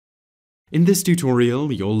In this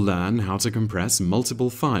tutorial, you'll learn how to compress multiple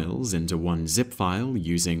files into one zip file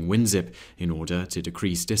using WinZip in order to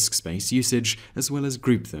decrease disk space usage, as well as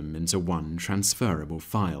group them into one transferable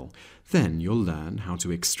file. Then you'll learn how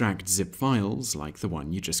to extract zip files like the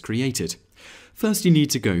one you just created. First, you need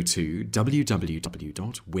to go to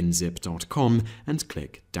www.winzip.com and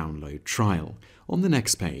click Download Trial. On the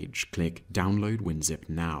next page, click Download WinZip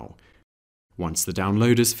Now. Once the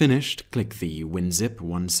download is finished, click the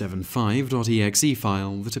winzip175.exe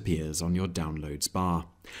file that appears on your downloads bar.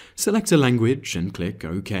 Select a language and click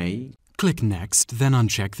OK. Click Next, then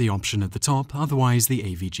uncheck the option at the top, otherwise the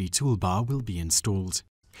AVG Toolbar will be installed.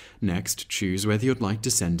 Next, choose whether you'd like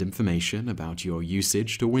to send information about your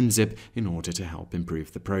usage to WinZip in order to help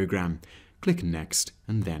improve the program. Click Next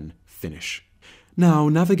and then Finish. Now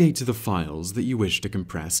navigate to the files that you wish to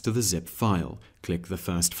compress to the zip file. Click the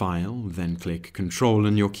first file, then click Ctrl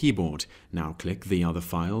on your keyboard. Now click the other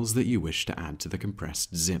files that you wish to add to the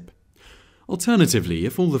compressed zip. Alternatively,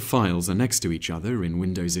 if all the files are next to each other in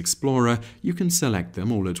Windows Explorer, you can select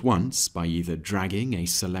them all at once by either dragging a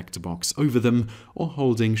select box over them or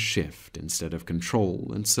holding Shift instead of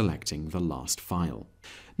Ctrl and selecting the last file.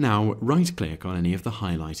 Now, right-click on any of the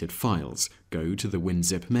highlighted files, go to the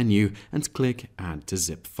WinZip menu and click Add to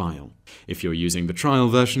Zip File. If you're using the trial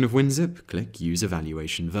version of WinZip, click Use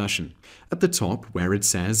Evaluation Version. At the top, where it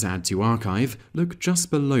says Add to Archive, look just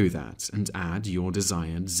below that and add your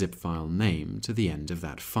desired zip file name to the end of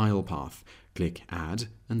that file path. Click Add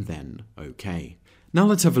and then OK. Now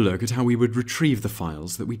let's have a look at how we would retrieve the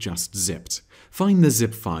files that we just zipped. Find the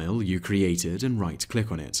zip file you created and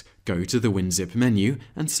right-click on it. Go to the WinZip menu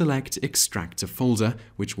and select Extract to Folder,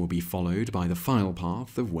 which will be followed by the file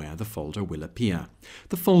path of where the folder will appear.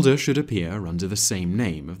 The folder should appear under the same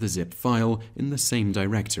name of the zip file in the same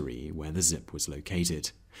directory where the zip was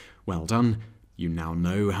located. Well done! You now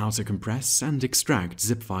know how to compress and extract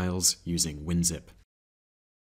zip files using WinZip.